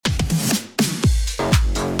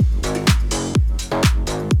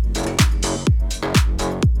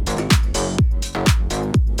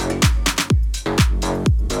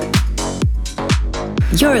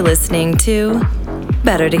You're listening to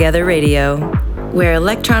Better Together Radio, where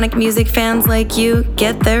electronic music fans like you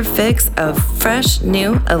get their fix of fresh,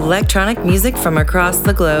 new electronic music from across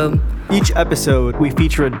the globe. Each episode, we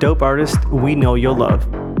feature a dope artist we know you'll love.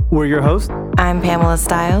 We're your hosts. I'm Pamela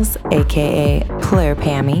Stiles, aka Plur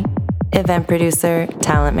Pammy, event producer,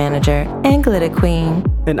 talent manager, and glitter queen.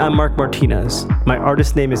 And I'm Mark Martinez. My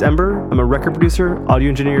artist name is Ember. I'm a record producer, audio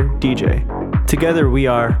engineer, DJ. Together we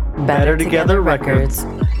are Better Together Records.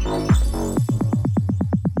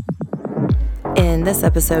 In this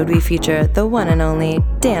episode, we feature the one and only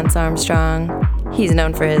Dance Armstrong. He's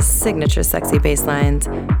known for his signature sexy bass lines.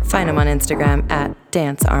 Find him on Instagram at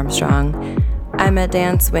Dance Armstrong. I met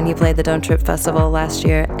Dance when he played the Don't Trip Festival last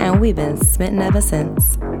year, and we've been smitten ever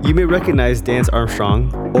since. You may recognize Dance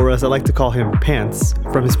Armstrong, or as I like to call him, Pants,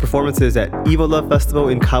 from his performances at Evo Love Festival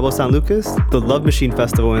in Cabo San Lucas, the Love Machine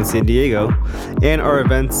Festival in San Diego, and our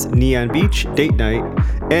events Neon Beach, Date Night,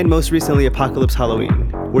 and most recently Apocalypse Halloween,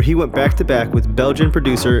 where he went back-to-back with Belgian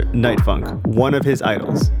producer Nightfunk, one of his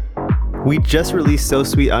idols. We just released So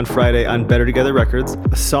Sweet on Friday on Better Together Records,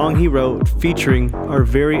 a song he wrote featuring our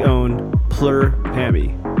very own Plur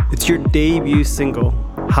Pammy. It's your debut single.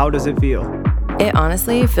 How does it feel? It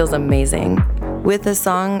honestly feels amazing. With this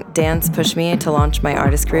song, Dance pushed me to launch my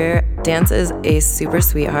artist career. Dance is a super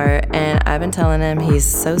sweetheart, and I've been telling him he's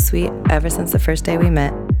so sweet ever since the first day we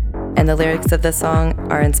met. And the lyrics of this song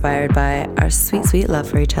are inspired by our sweet, sweet love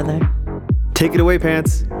for each other. Take it away,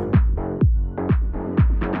 Pants.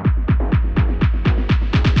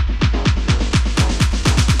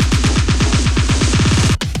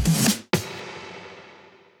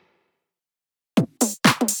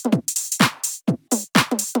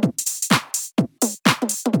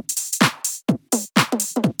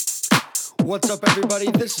 What's up,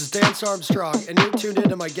 everybody? This is Dance Armstrong, and you're tuned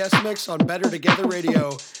into my guest mix on Better Together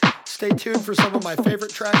Radio. Stay tuned for some of my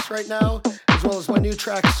favorite tracks right now, as well as my new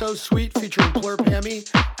track, So Sweet, featuring Plur Pammy,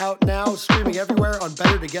 out now, streaming everywhere on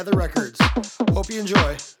Better Together Records. Hope you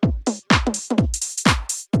enjoy.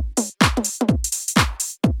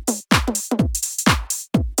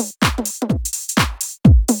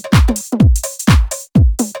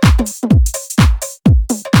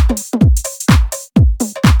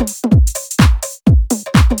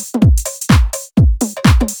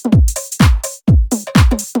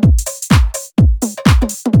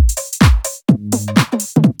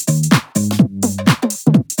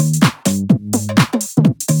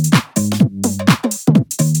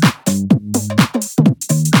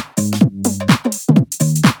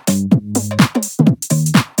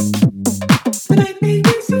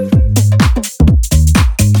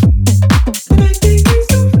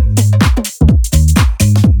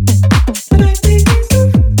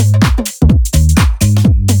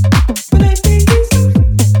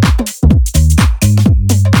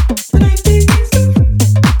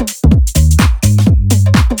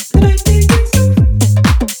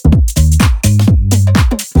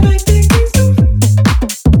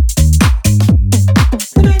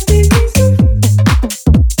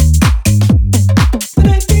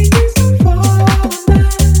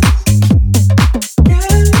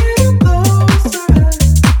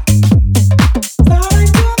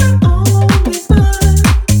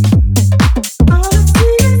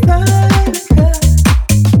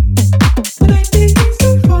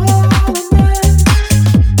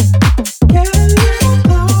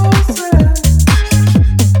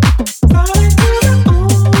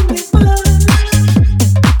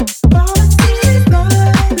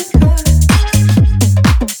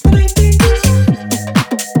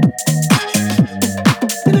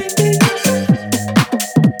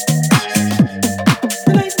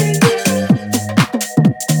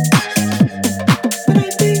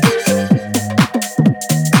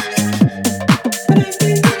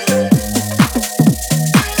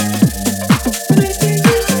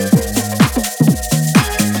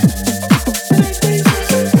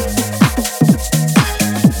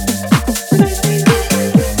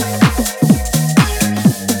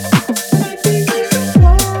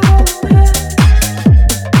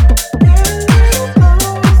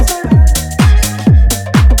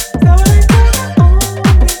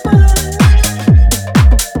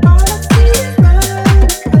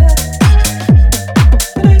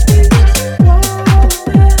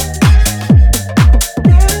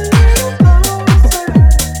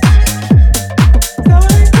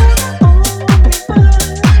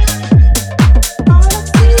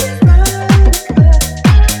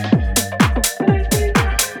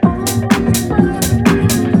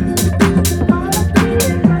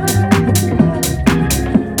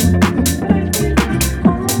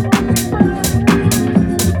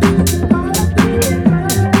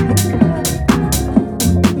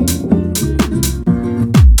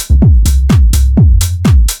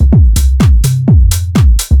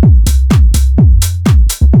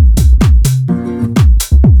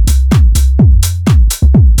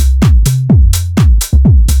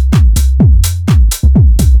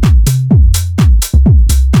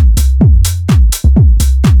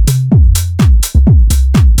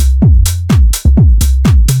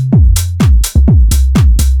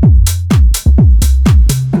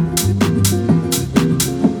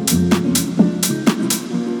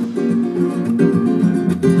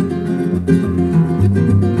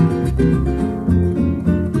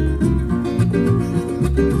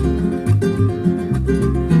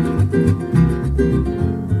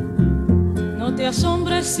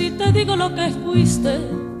 si te digo lo que fuiste,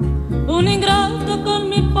 un ingrato con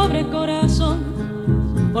mi pobre corazón,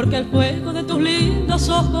 porque el fuego de tus lindos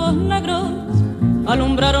ojos negros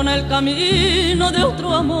alumbraron el camino de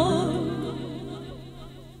otro amor.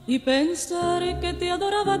 Y pensar que te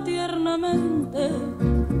adoraba tiernamente,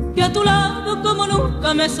 que a tu lado como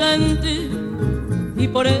nunca me sentí, y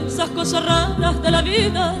por esas cosas raras de la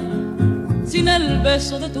vida, sin el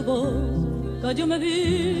beso de tu boca yo me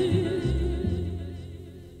vi.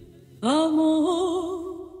 Amor.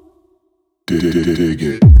 Dig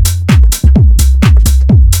it.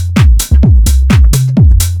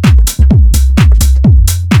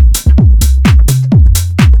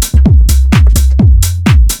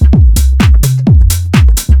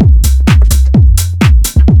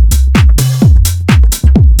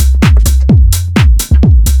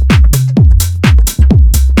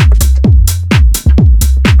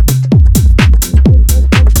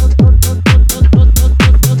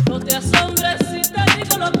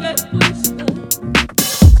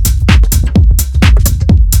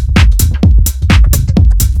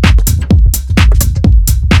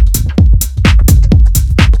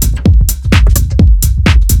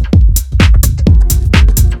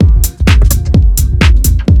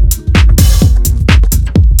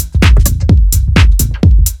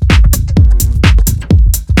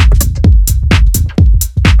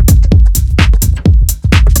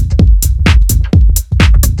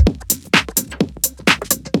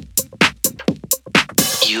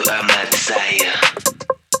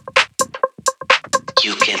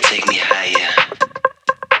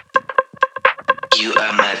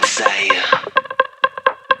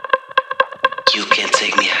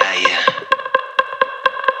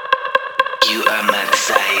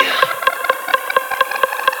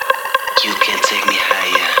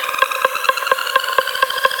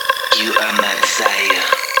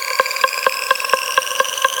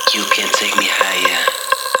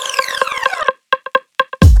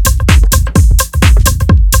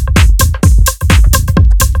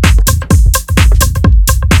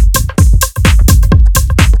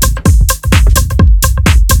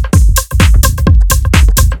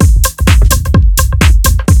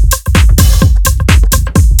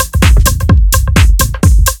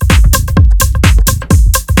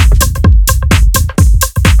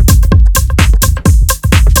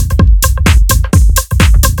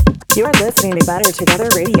 Listening to Better Together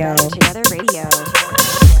Radio.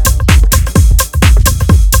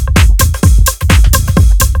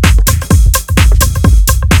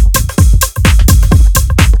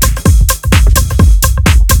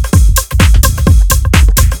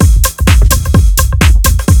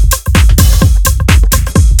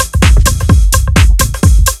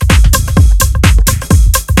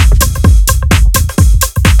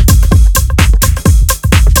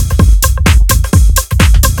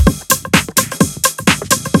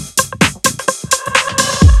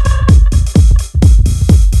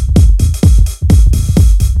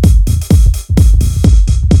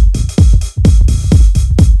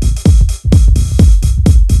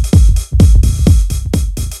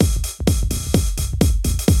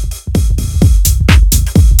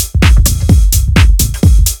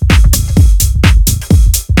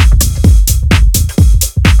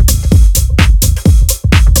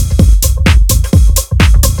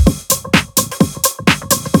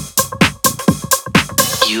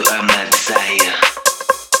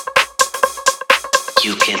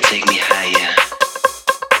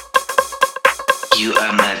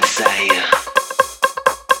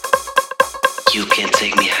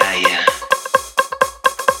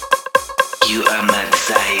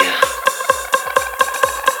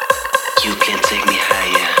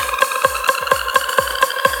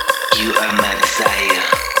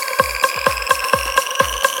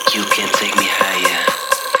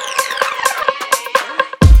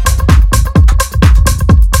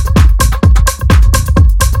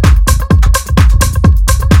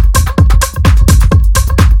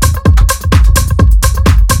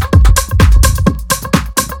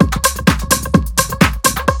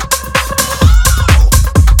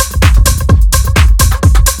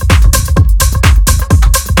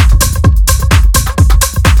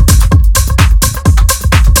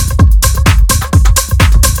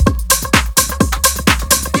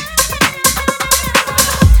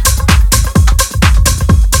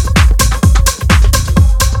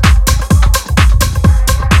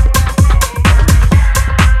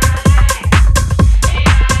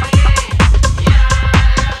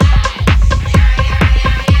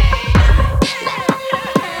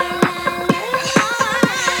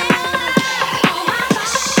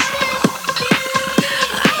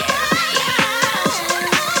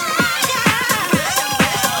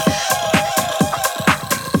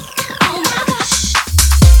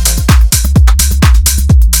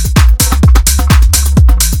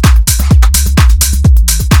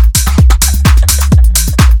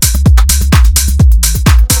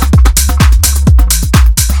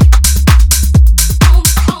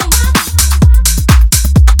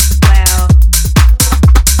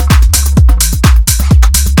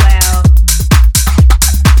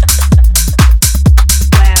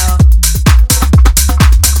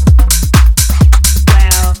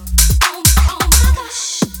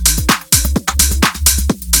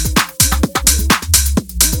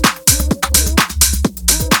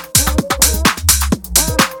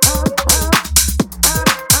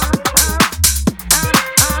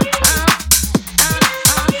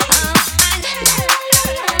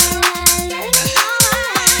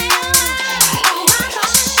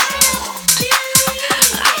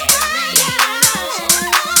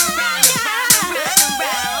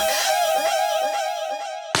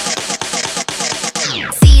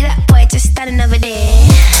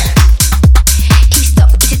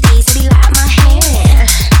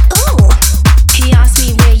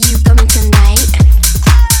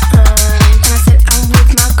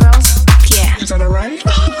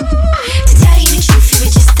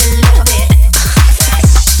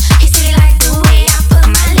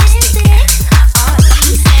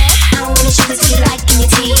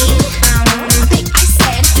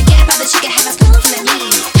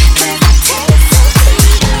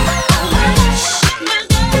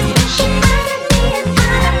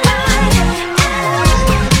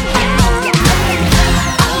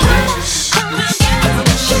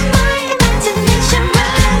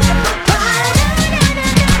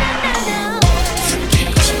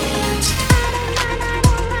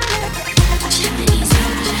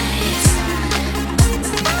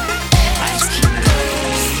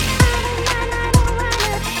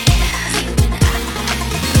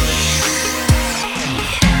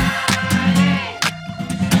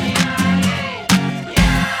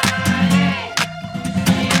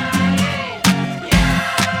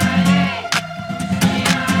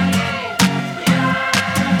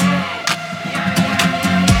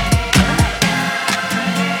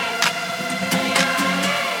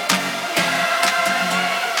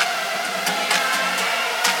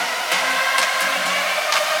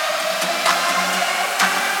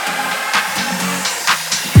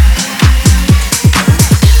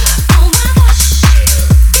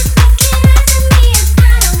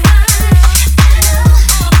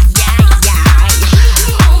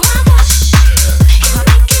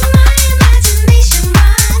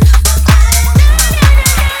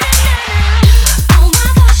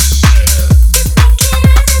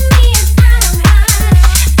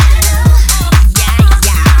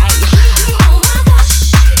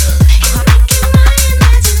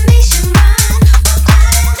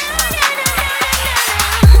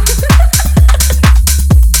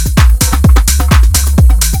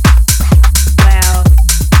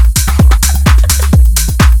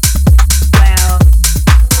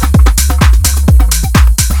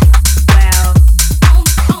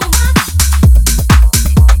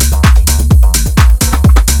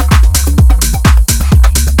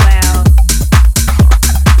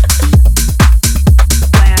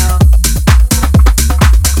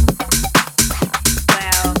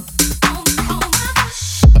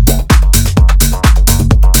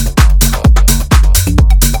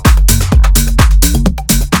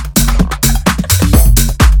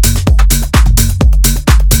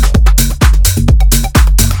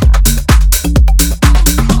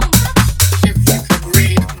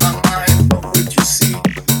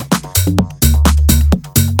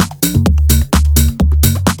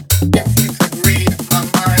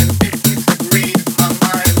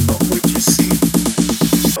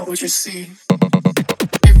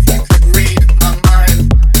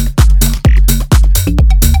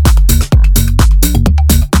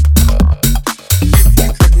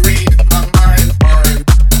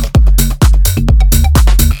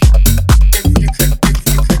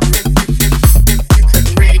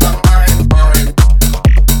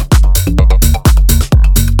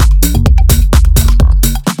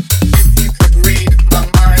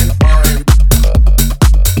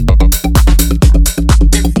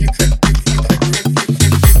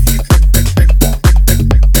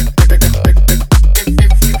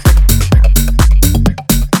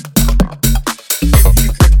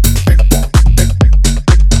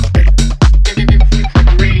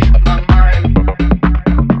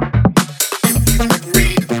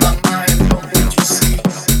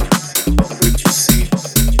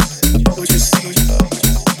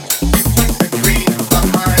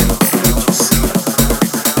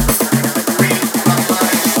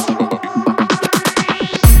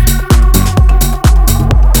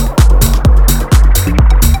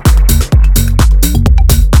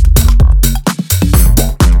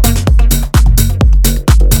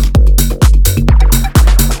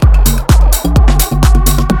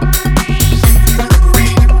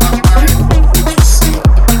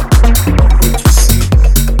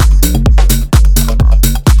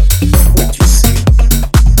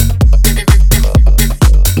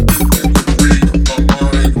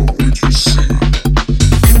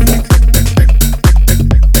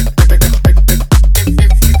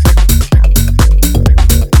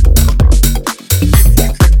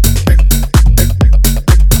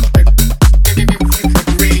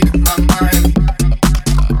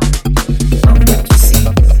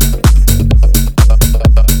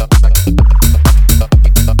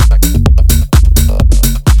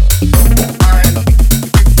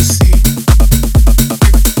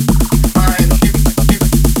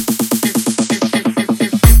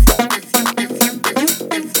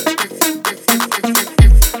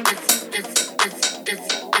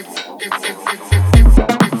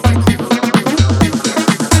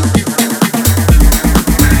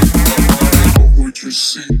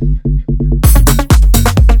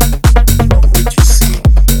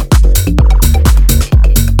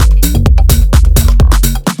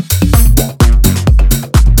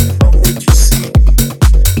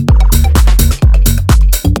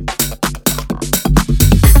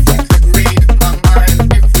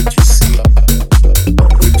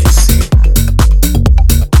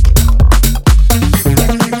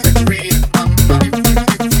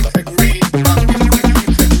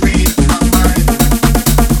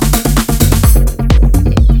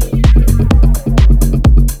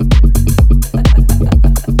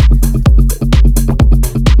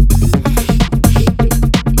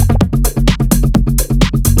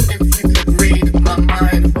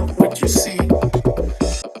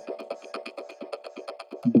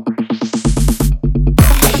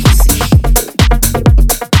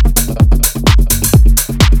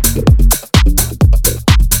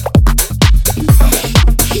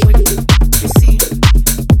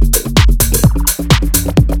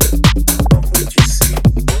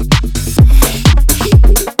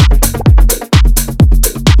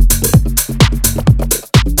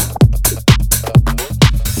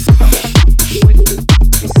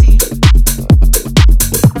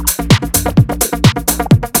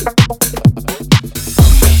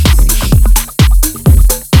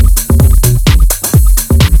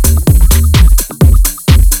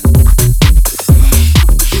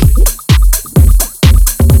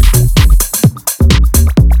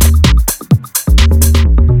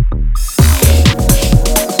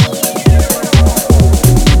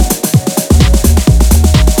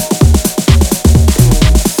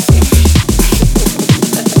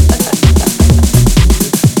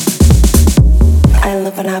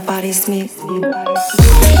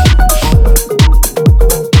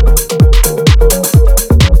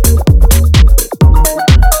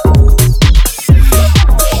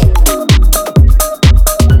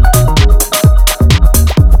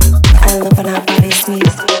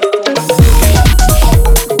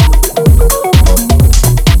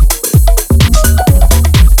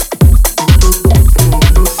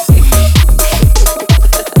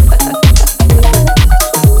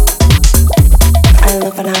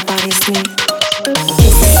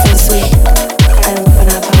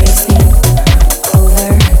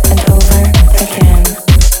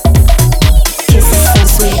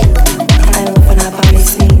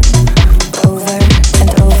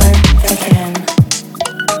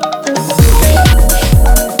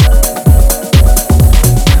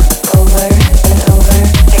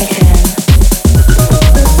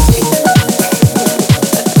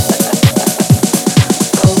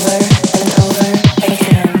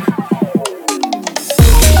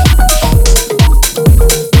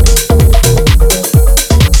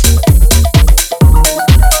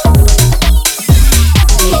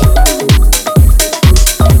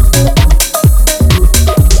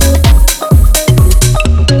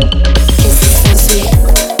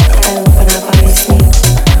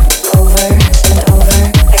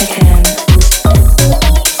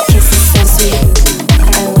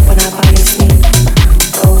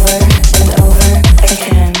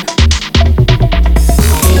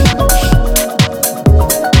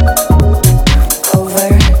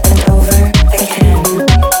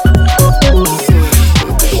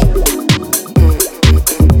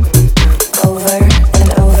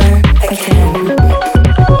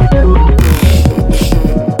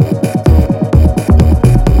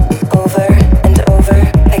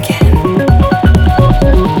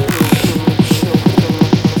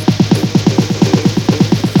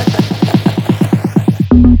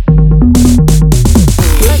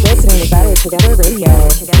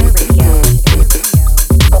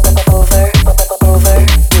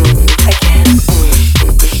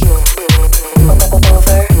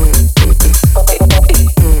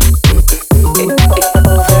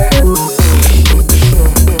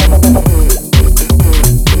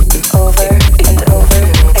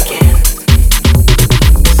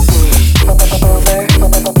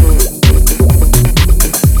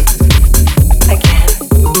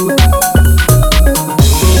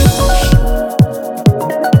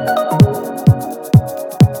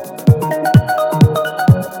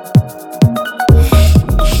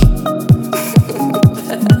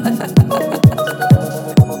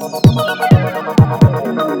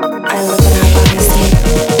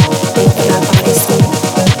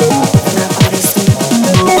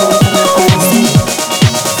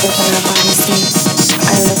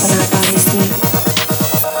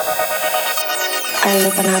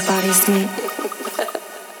 sleep.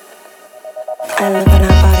 I love when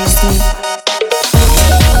our bodies sleep.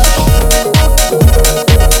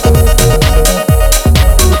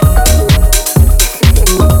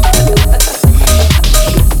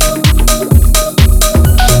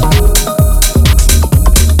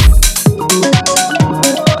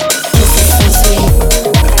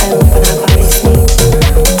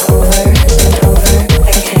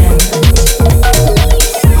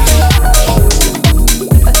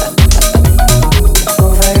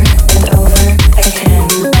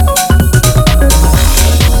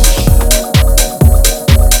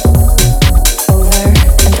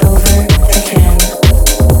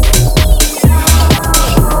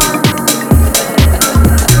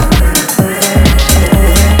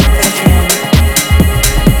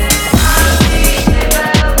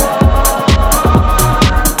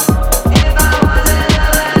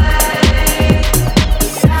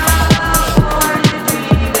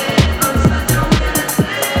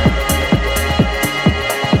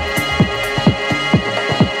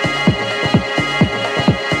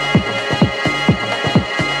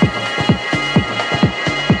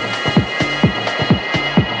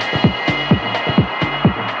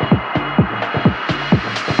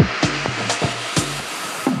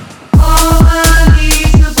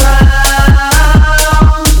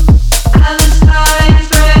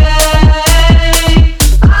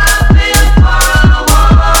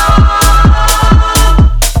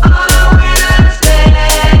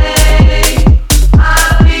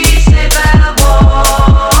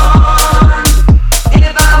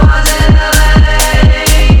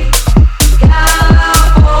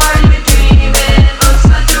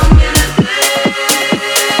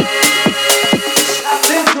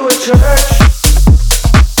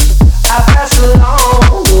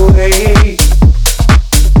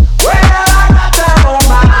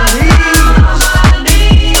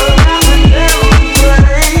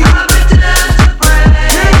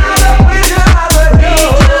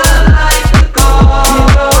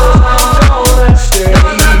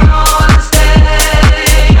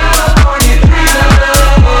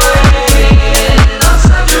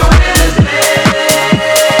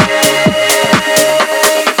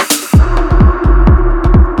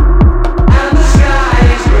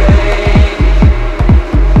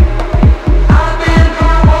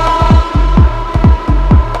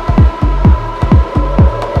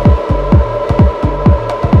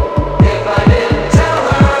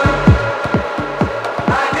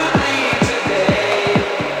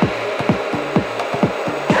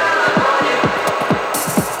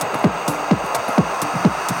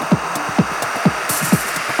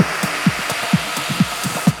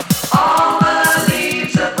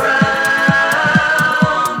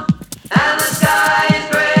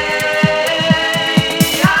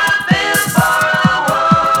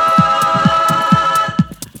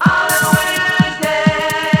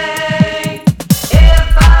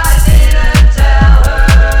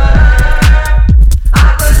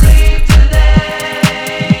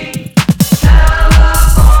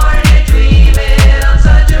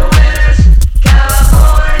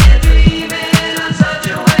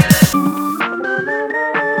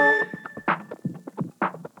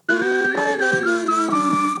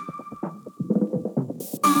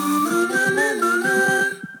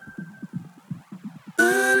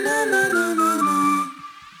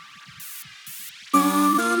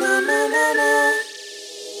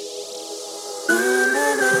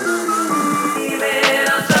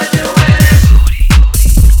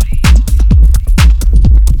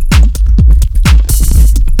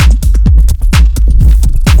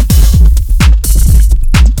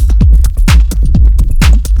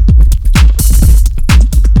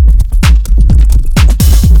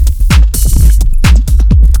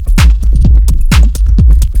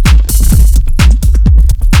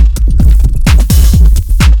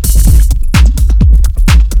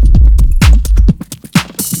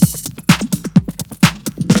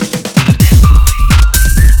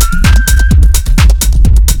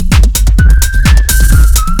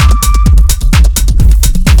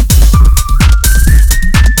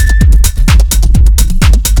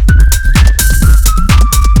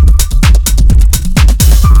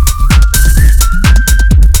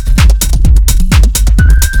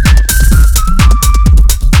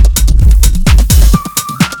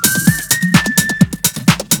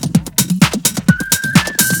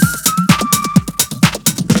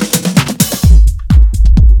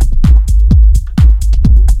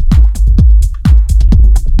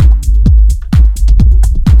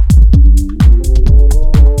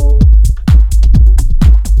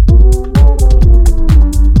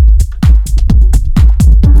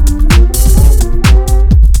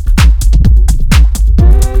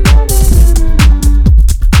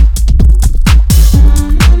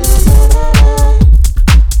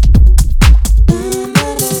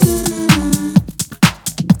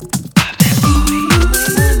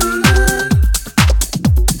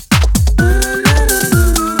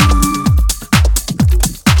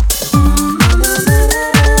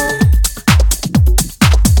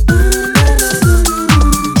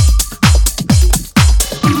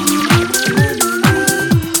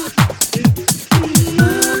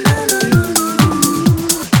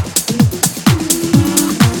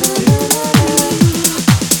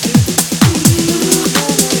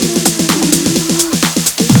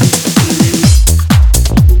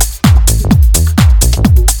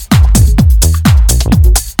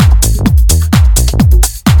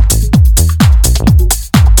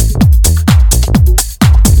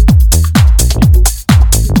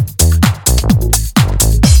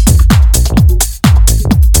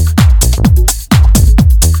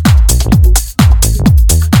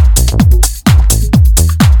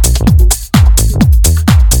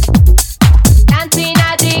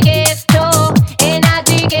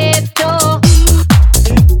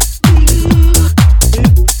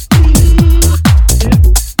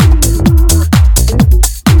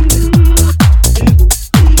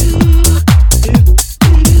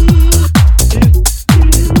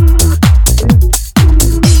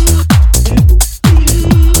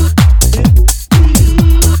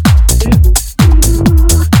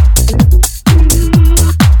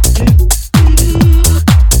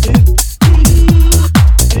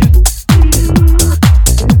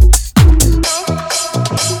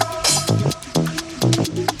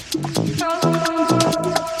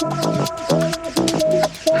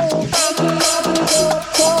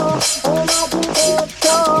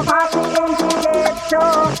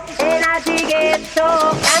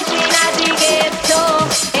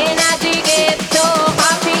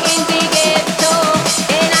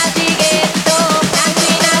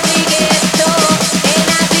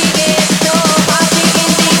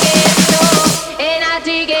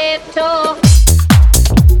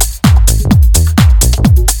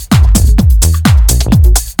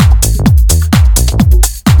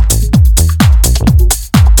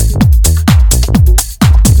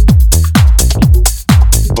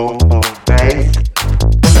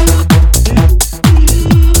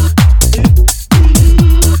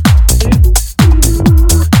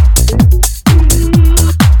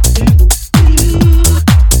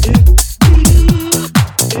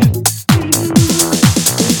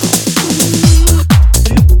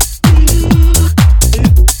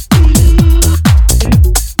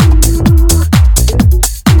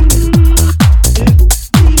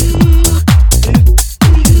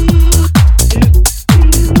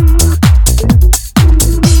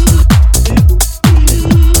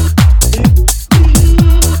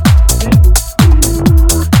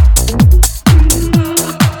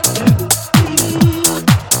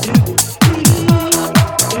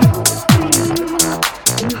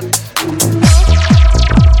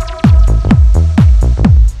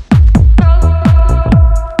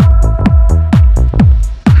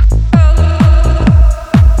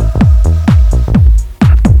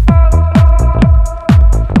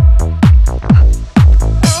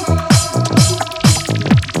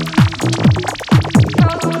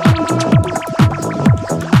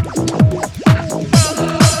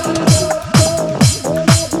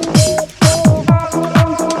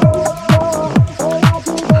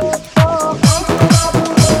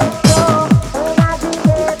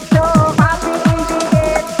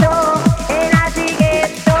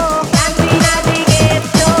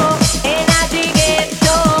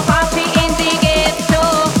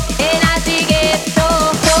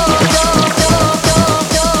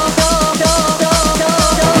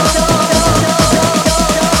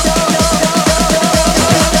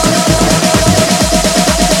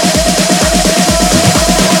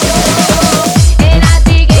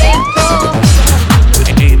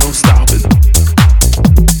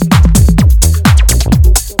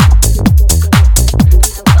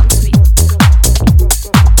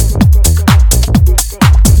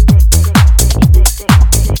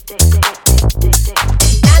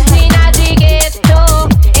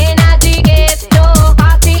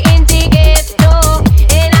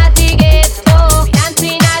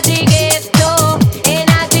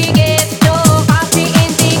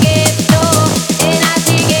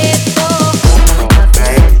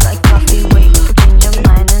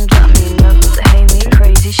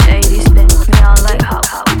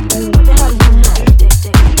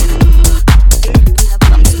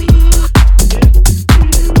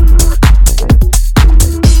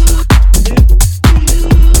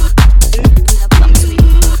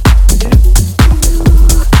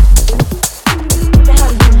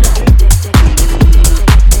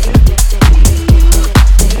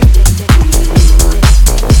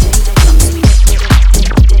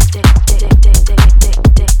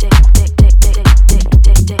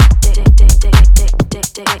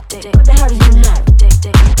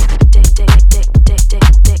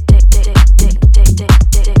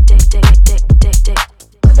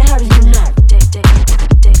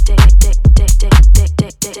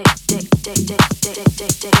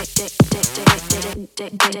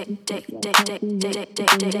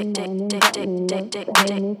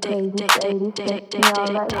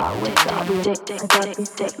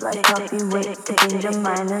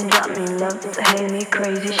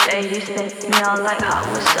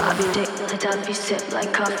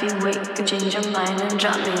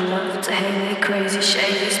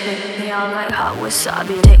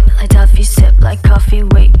 Wasabi, like toffee, sip like coffee,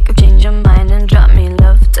 wake up, change your mind and drop me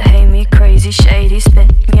love to hate me crazy, shady, spit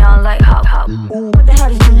me out like how. What the hell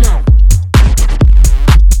do you know?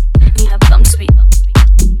 Need a plum sweet.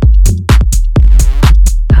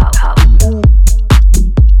 How.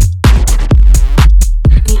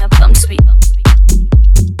 Need a plum sweet.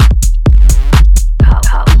 How.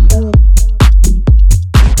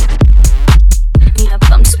 Need a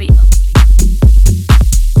plum sweet.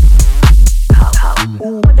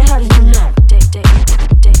 What the hell do you know?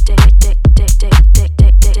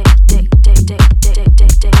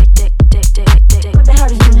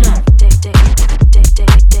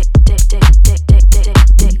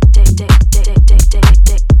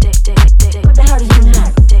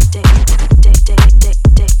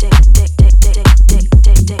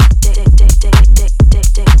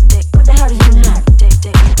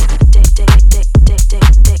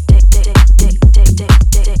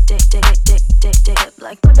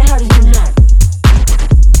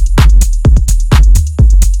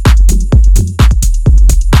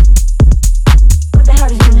 What the hell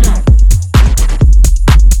do you know?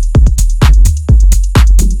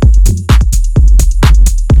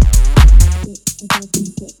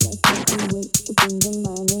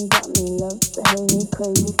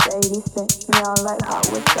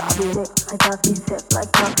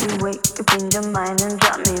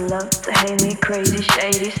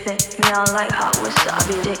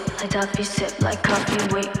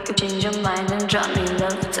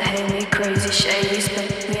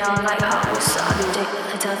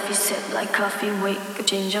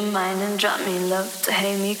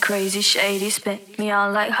 Crazy, shady, spit me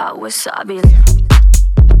out like hot wasabi.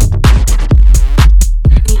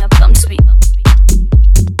 Need a plum sweet.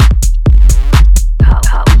 How.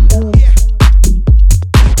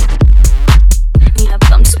 Need a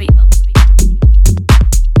plum sweet.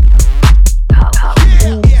 How.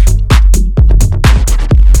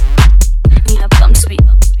 Need a plum sweet.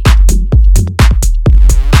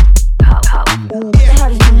 How. What the hell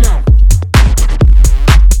do you know?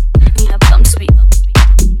 Need a plum sweet.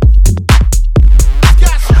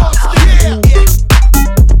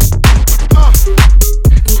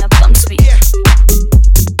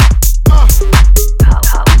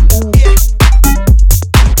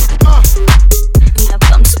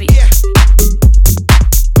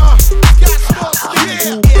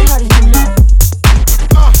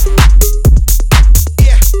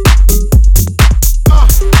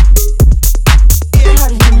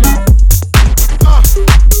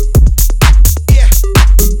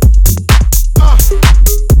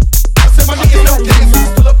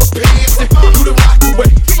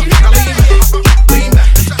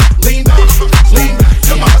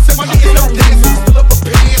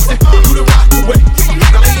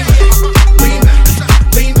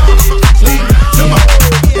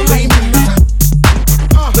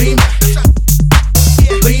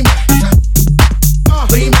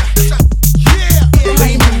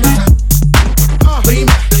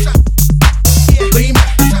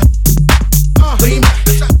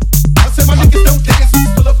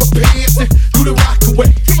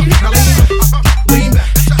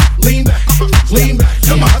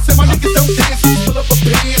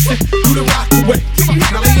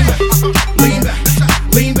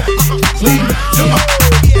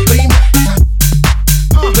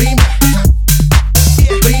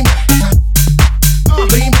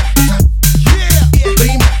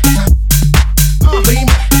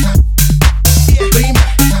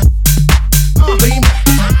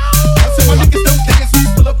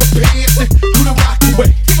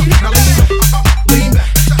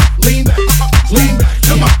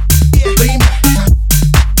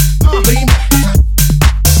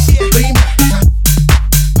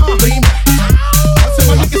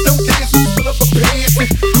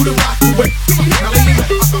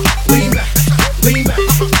 Lean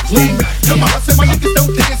back, come on, I said my niggas don't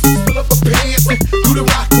dance, pull up a pants, do the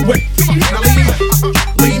rock away.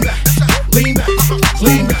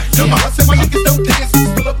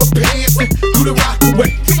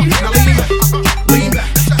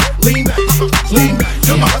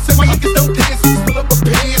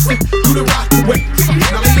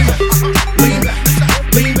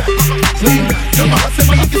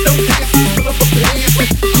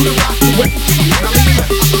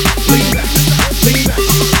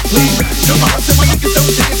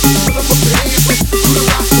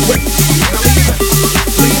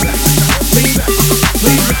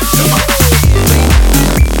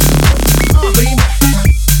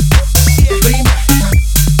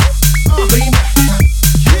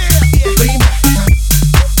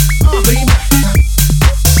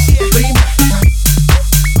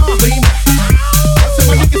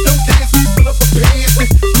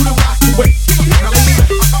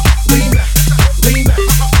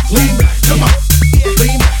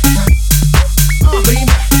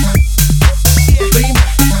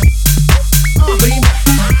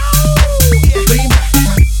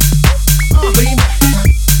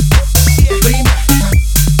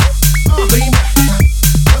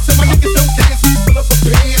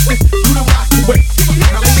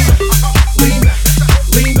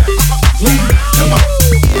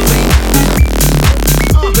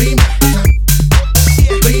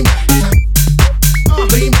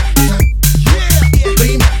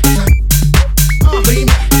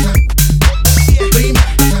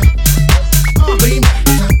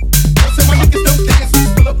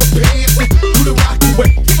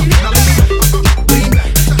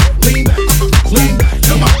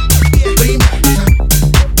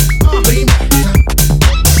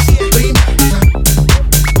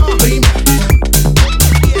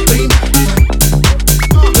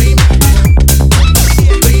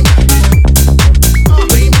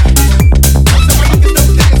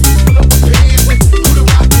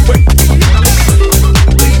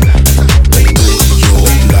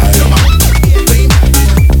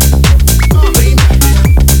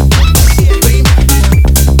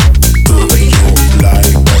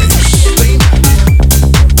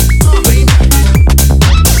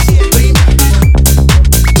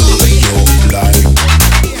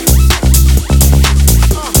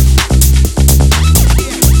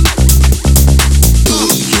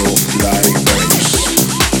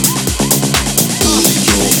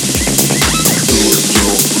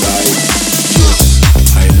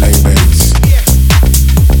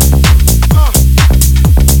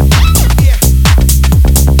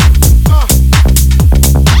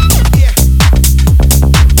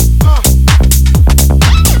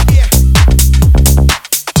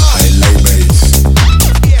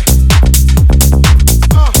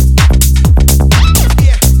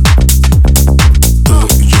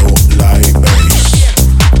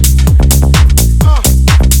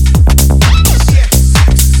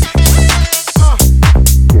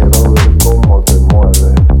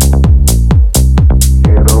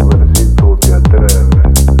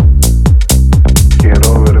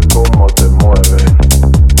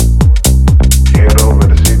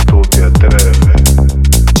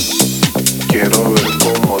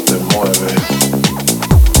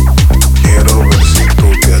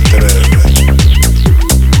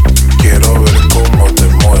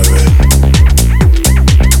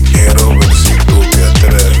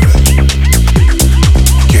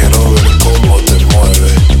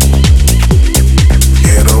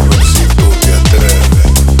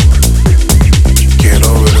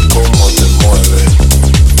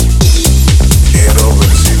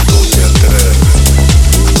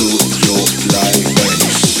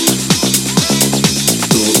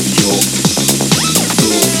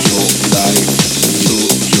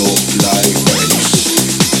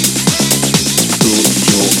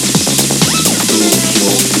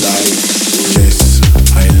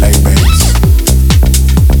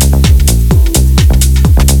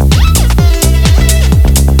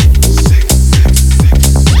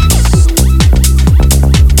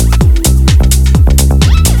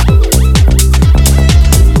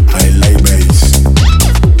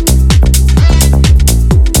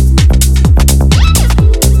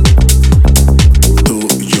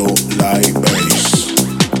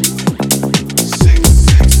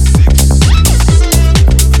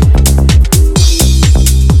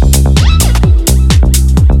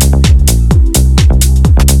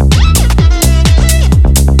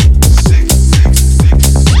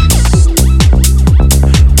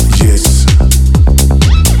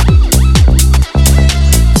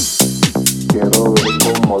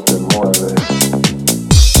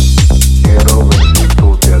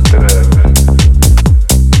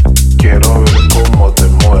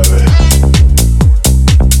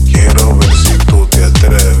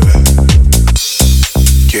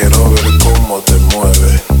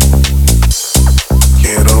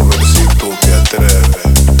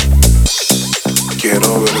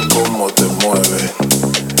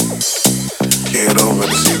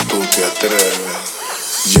 ver si tú te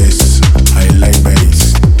atreves. Yes, I like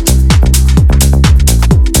bass.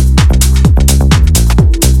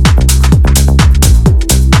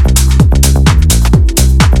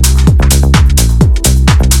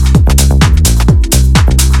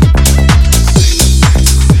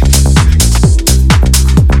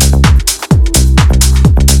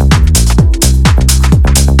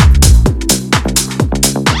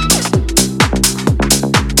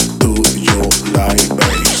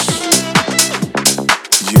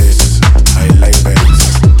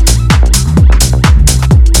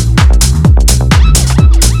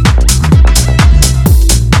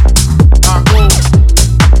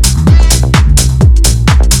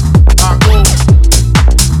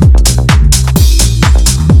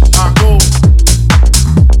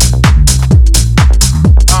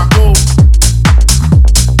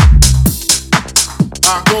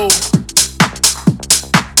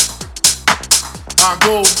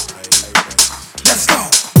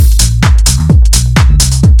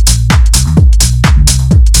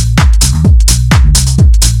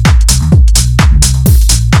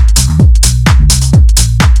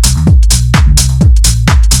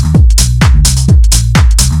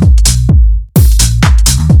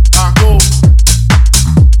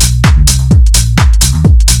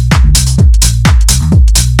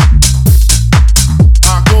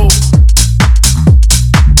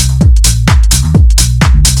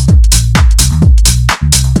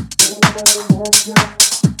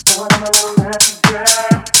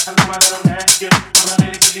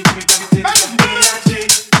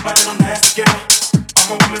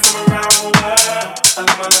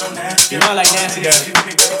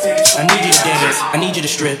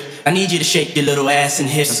 Shake your little ass and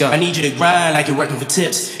hips. I need you to grind like you're working for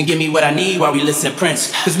tips. And give me what I need while we listen to Prince.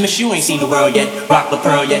 Cause miss, you ain't seen the world yet. Rock the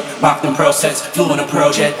pearl yet. Rock them pearl sets. Flew in a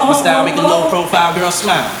pearl jet. My style make a low profile girl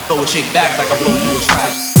smile. Throw a chick back like I blow you a try.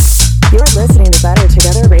 You're listening to Better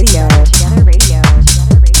Together Radio. Together Radio.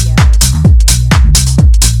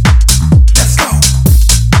 Let's go.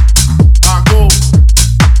 I go.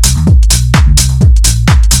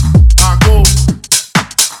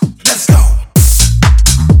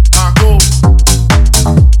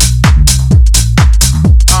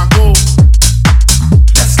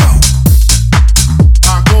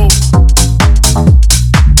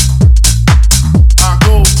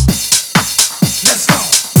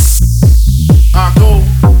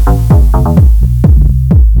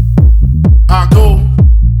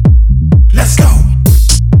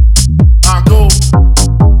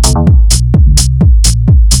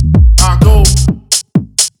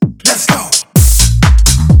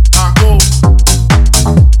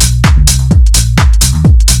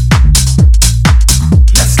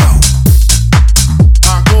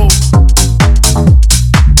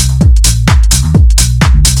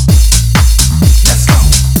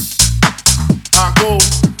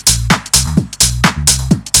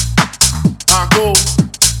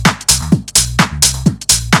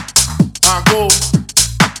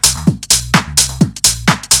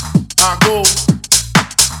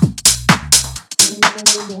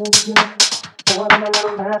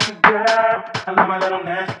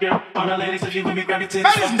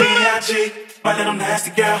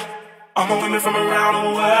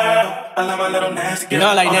 go. You know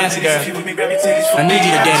I like nasty girl. I need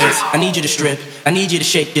you to dance, I need you to strip, I need you to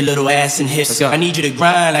shake your little ass and hips. I need you to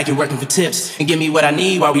grind like you're working for tips. And give me what I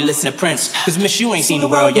need while we listen to Prince. Cause miss, you ain't seen the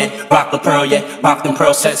world yet. Rock the pearl yet, rock them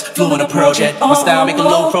pearl sets. Flew in a pearl jet. My style make a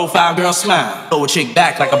low profile girl smile. Throw a chick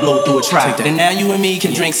back like I blow through a trap. And now you and me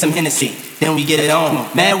can drink some Hennessy. Then we get it on.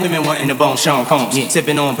 Mad women wanting the bone Sean Combs.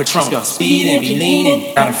 Sipping on Patron. Speed and be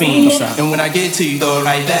leaning. Got a fiend. And when I get to you, throw it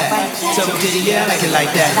right back. So did he, yeah, I like it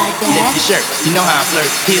like that. Lift your shirt. You know how I flirt.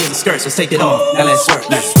 Heels and skirts, let's take it off. Now let's work.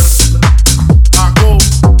 Let's go.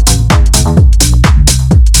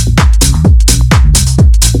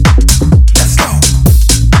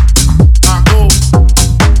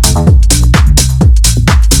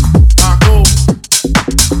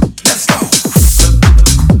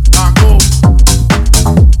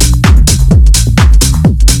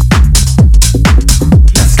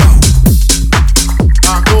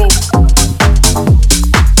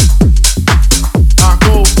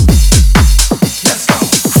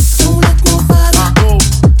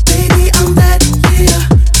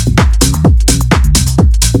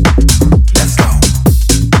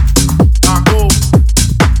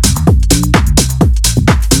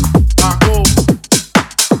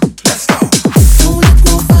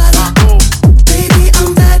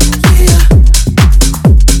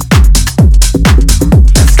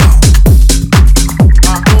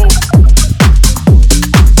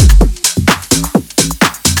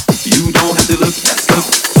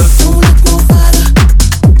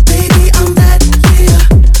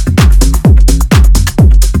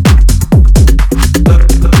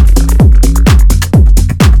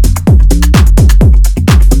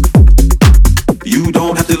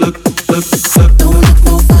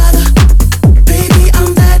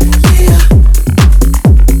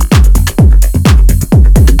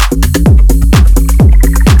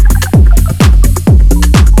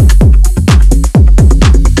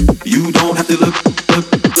 look.